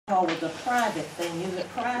Or was a private thing? Is it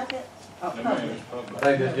private or public? I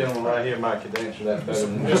think this gentleman right here might could answer that better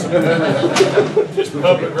than me. Just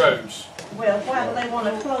public roads. Well, why do they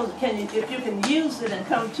want to close it? Can you, if you can use it and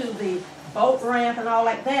come to the boat ramp and all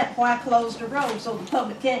like that, why close the road so the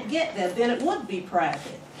public can't get there? Then it would be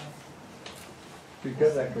private.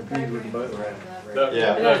 Because I confused with the boat ramp.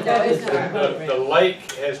 The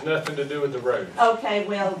lake has nothing to do with the road. Okay,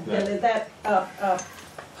 well, then is that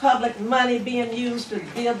public money being used to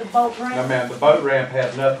build the boat ramp? No, ma'am, the boat ramp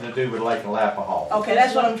has nothing to do with Lake Alapaha. Okay,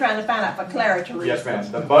 that's what I'm trying to find out for clarity reasons. Yes,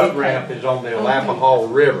 ma'am. The boat ramp is on the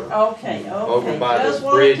Alapaha River. Okay, okay. Over by Just the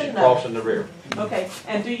wanted bridge to know. crossing the river. Okay,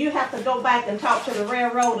 and do you have to go back and talk to the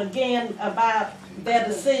railroad again about their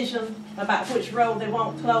decision about which road they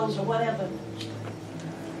want closed or whatever?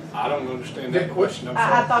 I don't understand that question. I'm I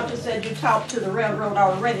sorry. thought you said you talked to the railroad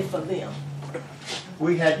already for them.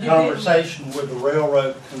 We had conversation with the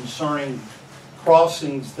railroad concerning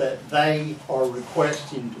crossings that they are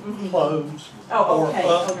requesting to close Oh, or okay,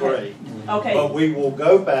 upgrade. Okay, But we will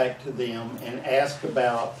go back to them and ask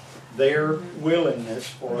about their willingness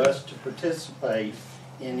for us to participate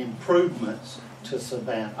in improvements to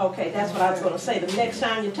Savannah. okay, that's what I was gonna say. The next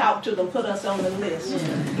time you talk to them, put us on the list.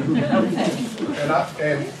 Okay.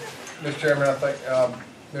 And Mr. Chairman, I think,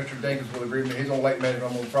 Mr. Dinkins will agree with me. He's on lake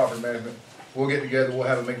management, I'm on property management. We'll get together, we'll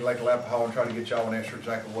have a meeting like Alapaha and try to get y'all an answer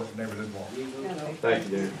exactly what the neighborhood wants. Thank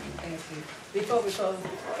you, dear. Before we close,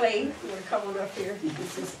 Clay, you wanna come on up here?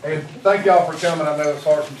 And thank y'all for coming. I know it's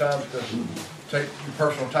hard sometimes to take your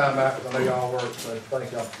personal time out, because I know y'all work, so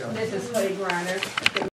thank y'all for coming. This is Clay Griner.